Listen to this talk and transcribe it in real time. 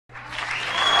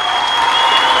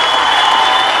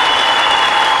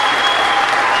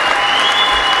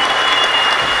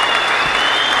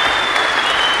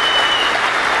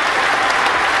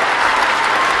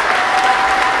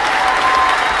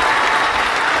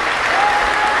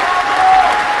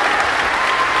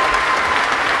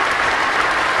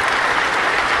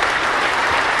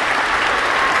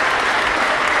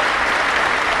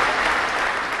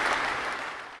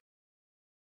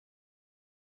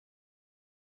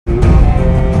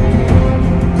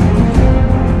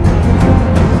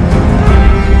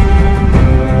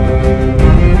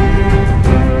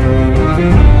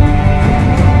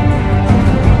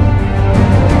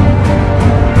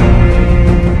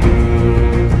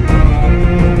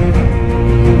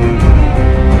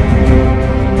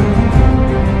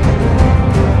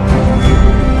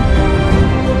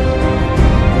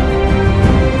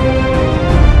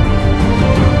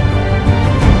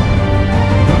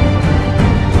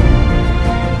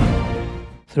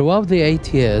Throughout the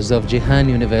 8 years of Cihan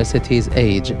University's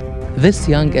age, this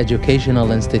young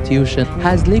educational institution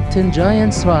has leaped in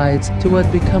giant strides toward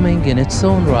becoming in its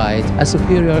own right a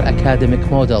superior academic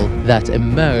model that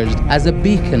emerged as a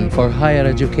beacon for higher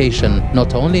education,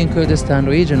 not only in Kurdistan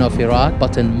region of Iraq,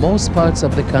 but in most parts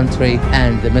of the country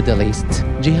and the Middle East.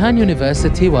 Cihan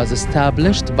University was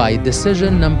established by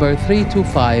Decision number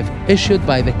 325 issued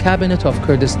by the Cabinet of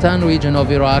Kurdistan region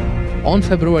of Iraq on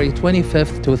February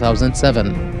 25,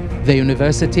 2007. The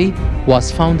university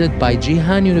was founded by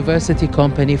Cihan University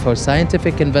Company for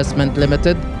Scientific Investment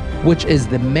Limited, which is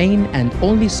the main and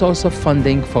only source of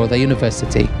funding for the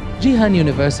university. Cihan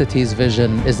University's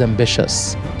vision is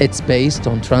ambitious. It's based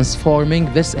on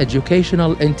transforming this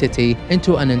educational entity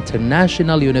into an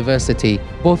international university,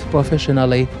 both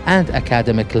professionally and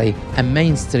academically, a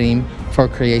mainstream for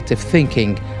creative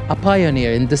thinking, a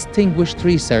pioneer in distinguished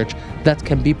research that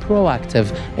can be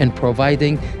proactive in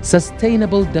providing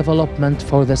sustainable development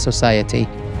for the society.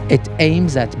 It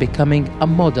aims at becoming a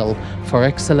model for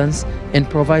excellence in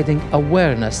providing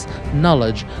awareness,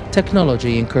 knowledge,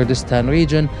 technology in Kurdistan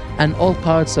region and all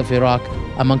parts of Iraq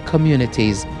among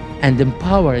communities, and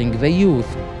empowering the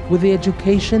youth with the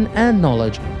education and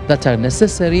knowledge that are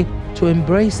necessary to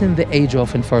embrace in the age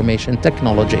of information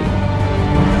technology.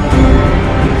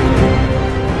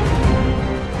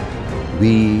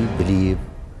 We believe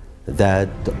that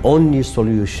the only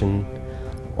solution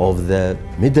of the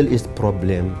Middle East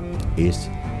problem is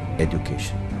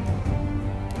education.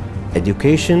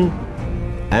 Education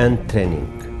and training.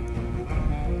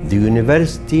 The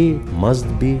university must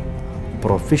be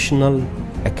professional,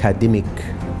 academic,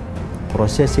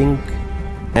 processing,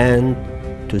 and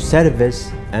to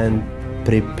service and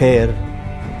prepare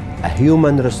a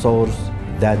human resource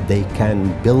that they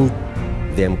can build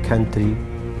their country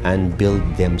and build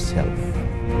themselves.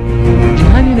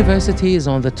 Cihan University is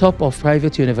on the top of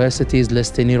private universities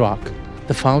list in Iraq.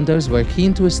 The founders were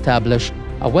keen to establish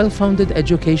a well-founded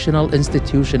educational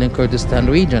institution in Kurdistan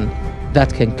region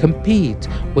that can compete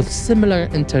with similar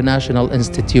international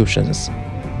institutions.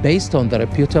 Based on the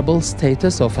reputable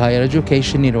status of higher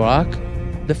education in Iraq,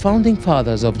 the founding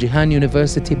fathers of Cihan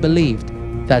University believed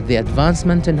that the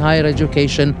advancement in higher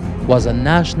education was a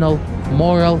national,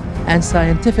 moral, and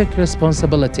scientific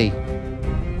responsibility.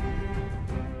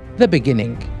 The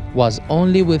beginning was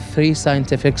only with 3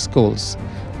 scientific schools: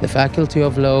 the Faculty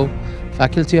of Law,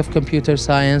 Faculty of Computer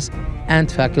Science, and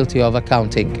Faculty of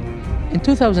Accounting. In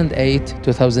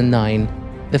 2008-2009,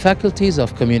 the faculties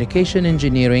of Communication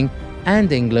Engineering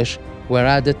and English were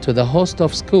added to the host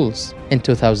of schools. In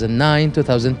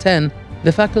 2009-2010,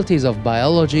 the faculties of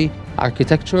Biology,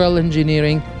 Architectural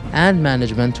Engineering, and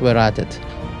Management were added.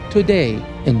 Today,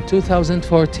 in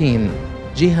 2014,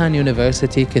 Cihan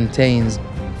University contains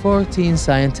 14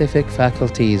 scientific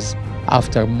faculties,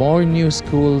 after more new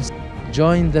schools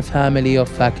joined the family of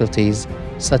faculties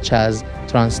such as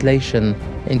Translation,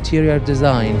 Interior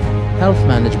Design, Health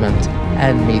Management,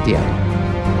 and Media.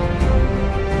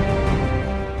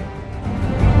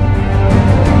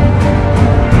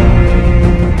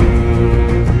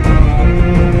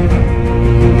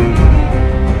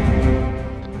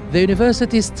 The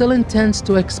university still intends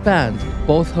to expand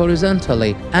both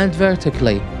horizontally and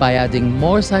vertically by adding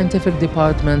more scientific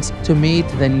departments to meet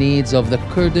the needs of the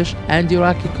Kurdish and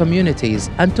Iraqi communities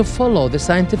and to follow the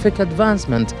scientific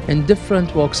advancement in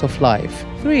different walks of life.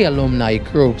 3 alumni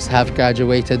groups have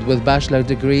graduated with bachelor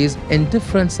degrees in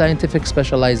different scientific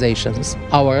specializations.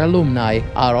 Our alumni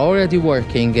are already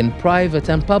working in private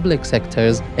and public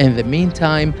sectors. In the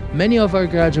meantime, many of our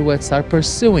graduates are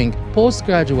pursuing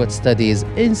postgraduate studies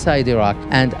inside Iraq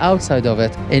and outside of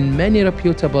it in many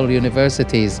reputable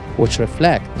universities, which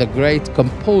reflect the great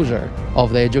composure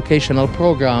of the educational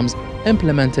programs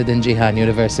implemented in Cihan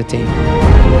University.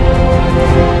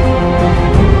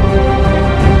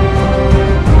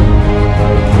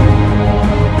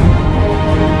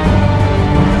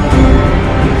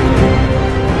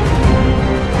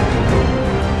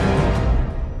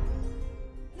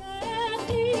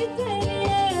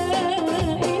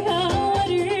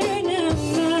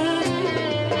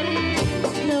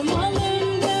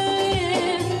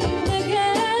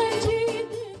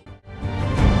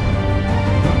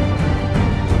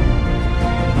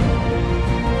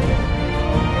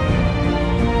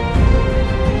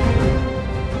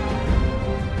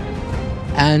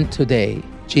 And today,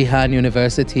 Cihan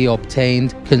University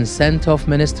obtained consent of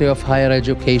Ministry of Higher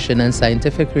Education and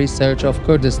Scientific Research of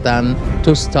Kurdistan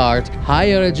to start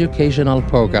higher educational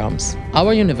programs.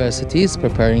 Our university is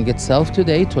preparing itself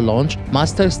today to launch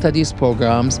master studies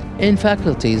programs in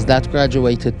faculties that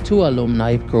graduated 2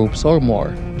 alumni groups or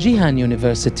more. Cihan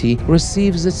University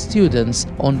receives its students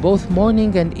on both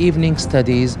morning and evening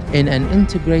studies in an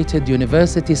integrated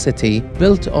university city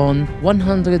built on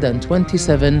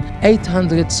 127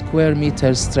 800 square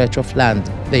meters stretch of land.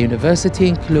 The university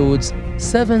includes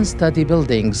 7 study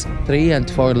buildings, 3 and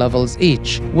 4 levels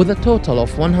each, with a total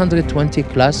of 120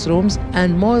 classrooms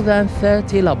and more than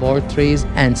 30 laboratories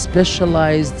and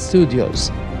specialized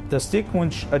studios.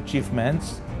 Distinguished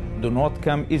achievements do not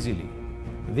come easily.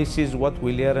 This is what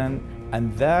we learn,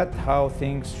 and that's how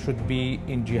things should be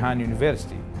in Cihan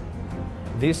University.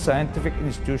 This scientific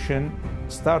institution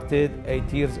started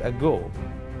 8 years ago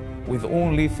with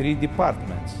only 3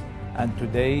 departments, and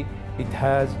today it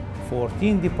has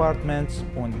 14 departments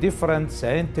on different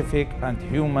scientific and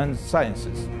human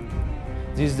sciences.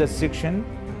 This distinction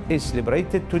is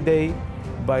celebrated today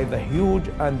by the huge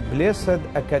and blessed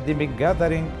academic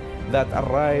gathering that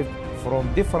arrived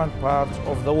from different parts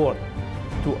of the world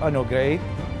to inaugurate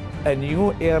a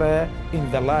new era in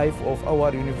the life of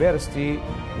our university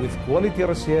with quality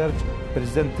research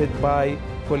presented by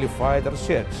qualified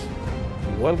research.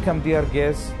 Welcome, dear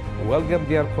guests, welcome,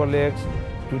 dear colleagues,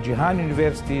 to Cihan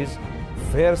University's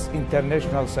first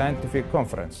International Scientific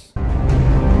Conference.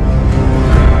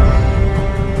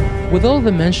 With all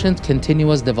the mentioned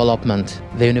continuous development,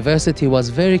 the university was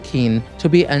very keen to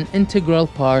be an integral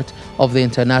part of the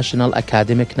international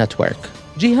academic network.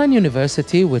 Cihan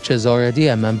University, which is already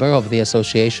a member of the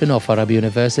Association of Arab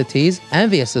Universities and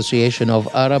the Association of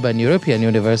Arab and European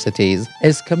Universities,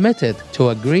 is committed to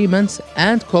agreements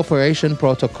and cooperation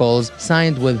protocols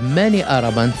signed with many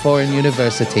Arab and foreign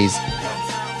universities.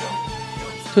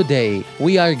 Today,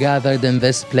 we are gathered in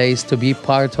this place to be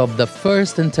part of the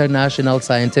first international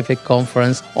scientific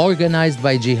conference organized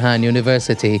by Cihan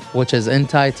University, which is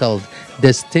entitled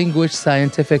Distinguished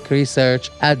Scientific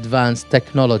Research Advanced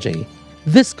Technology.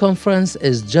 This conference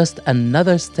is just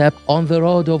another step on the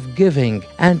road of giving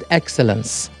and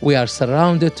excellence. We are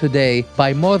surrounded today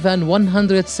by more than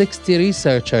 160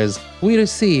 researchers. We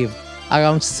received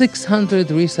around 600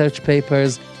 research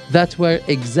papers that were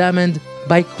examined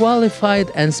by qualified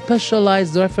and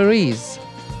specialized referees.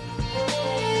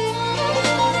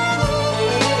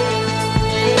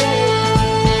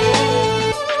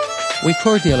 We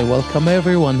cordially welcome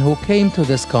everyone who came to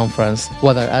this conference,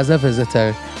 whether as a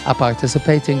visitor, a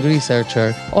participating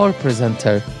researcher, or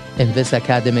presenter. In this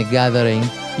academic gathering,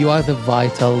 you are the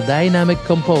vital, dynamic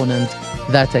component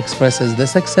that expresses the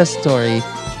success story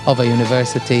of a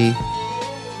university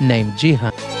named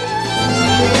Cihan.